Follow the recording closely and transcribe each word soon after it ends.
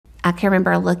I can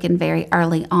remember looking very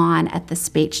early on at the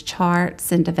speech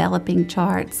charts and developing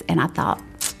charts, and I thought,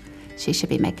 she should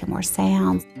be making more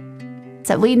sounds.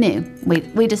 So we knew,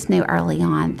 we just knew early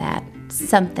on that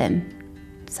something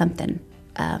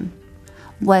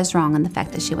was wrong in the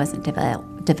fact that she wasn't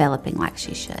developing like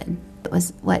she should. It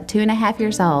was, 2.5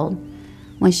 years old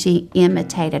when she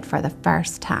imitated for the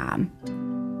first time.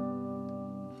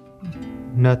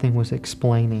 Nothing was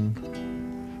explaining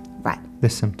Right. the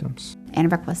symptoms.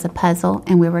 Annabelle was a puzzle,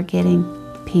 and we were getting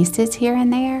pieces here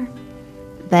and there,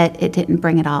 but it didn't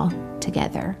bring it all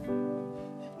together.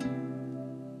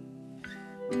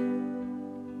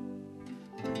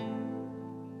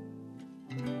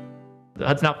 The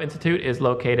HudsonAlpha Institute is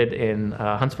located in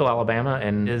Huntsville, Alabama,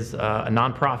 and is a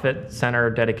nonprofit center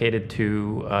dedicated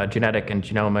to genetic and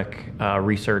genomic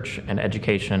research and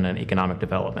education and economic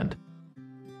development.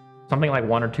 Something like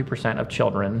 1 or 2% of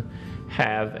children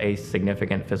have a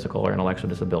significant physical or intellectual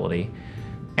disability,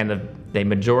 and the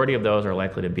majority of those are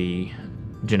likely to be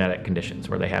genetic conditions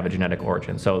where they have a genetic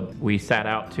origin. So we set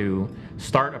out to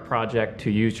start a project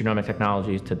to use genomic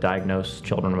technologies to diagnose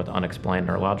children with unexplained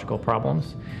neurological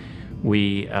problems.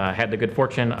 We had the good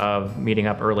fortune of meeting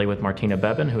up early with Martina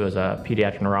Bevan, who is a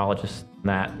pediatric neurologist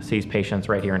that sees patients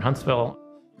right here in Huntsville.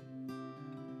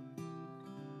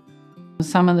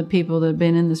 Some of the people that have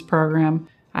been in this program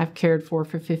I've cared for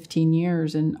 15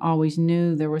 years and always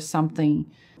knew there was something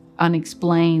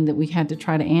unexplained that we had to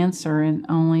try to answer, and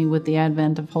only with the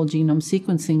advent of whole genome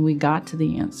sequencing we got to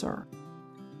the answer.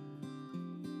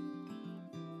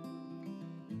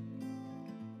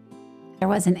 There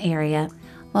was an area,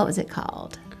 what was it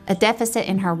called? A deficit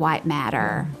in her white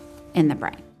matter in the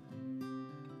brain.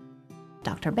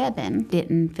 Dr. Bevan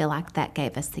didn't feel like that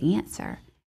gave us the answer.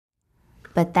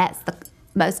 But that's the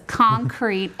most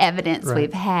concrete evidence Right.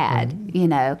 we've had, Right. you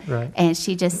know. Right. And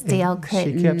she just still And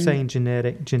couldn't. She kept saying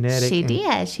genetic. She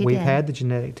did, she We've did. had the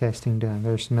genetic testing done.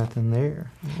 There's nothing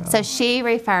there. So she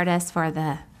referred us for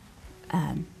the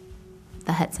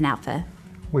HudsonAlpha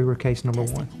We were case number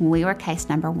testing. 1. We were case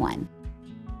number 1.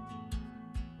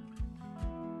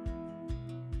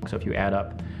 So if you add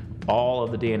up all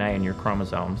of the DNA in your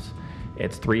chromosomes,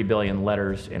 it's 3 billion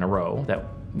letters in a row that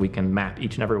we can map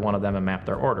each and every one of them and map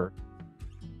their order.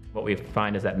 What we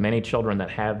find is that many children that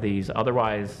have these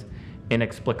otherwise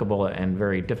inexplicable and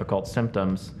very difficult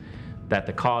symptoms, that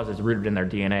the cause is rooted in their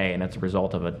DNA, and it's a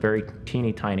result of a very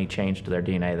teeny tiny change to their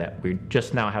DNA that we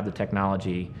just now have the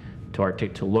technology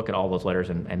to look at all those letters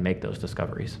and make those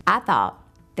discoveries. I thought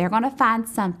they're going to find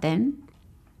something,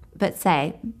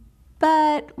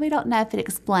 but we don't know if it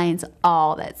explains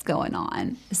all that's going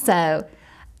on. So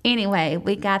anyway,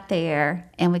 we got there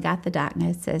and we got the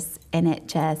diagnosis, and it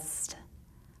just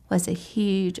was a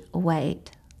huge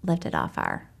weight lifted off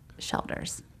our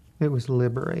shoulders. It was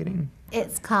liberating.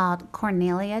 It's called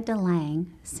Cornelia de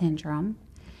Lange syndrome.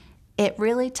 It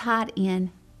really tied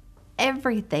in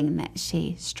everything that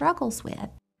she struggles with.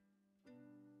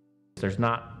 There's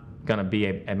not going to be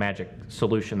a magic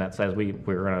solution that says we're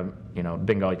going to,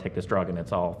 bingo, you take this drug and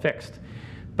it's all fixed.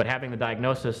 But having the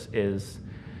diagnosis is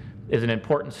an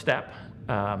important step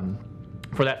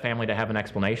for that family to have an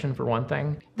explanation, for one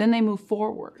thing. Then they move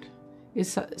forward.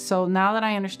 So now that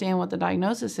I understand what the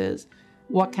diagnosis is,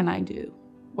 what can I do?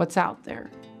 What's out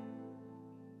there?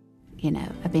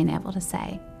 Of being able to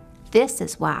say, this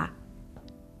is why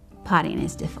potting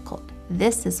is difficult.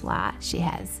 This is why she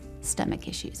has stomach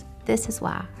issues. This is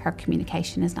why her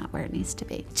communication is not where it needs to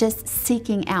be. Just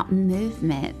seeking out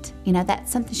movement,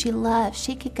 that's something she loves.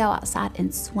 She could go outside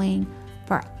and swing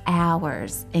for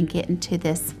hours and get into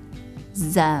this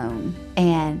zone,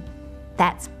 and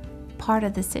that's part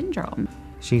of the syndrome.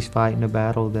 She's fighting a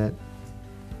battle that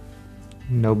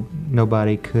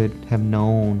nobody could have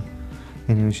known,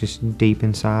 and it was just deep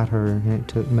inside her, and it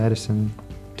took medicine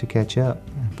to catch up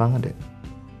and find it.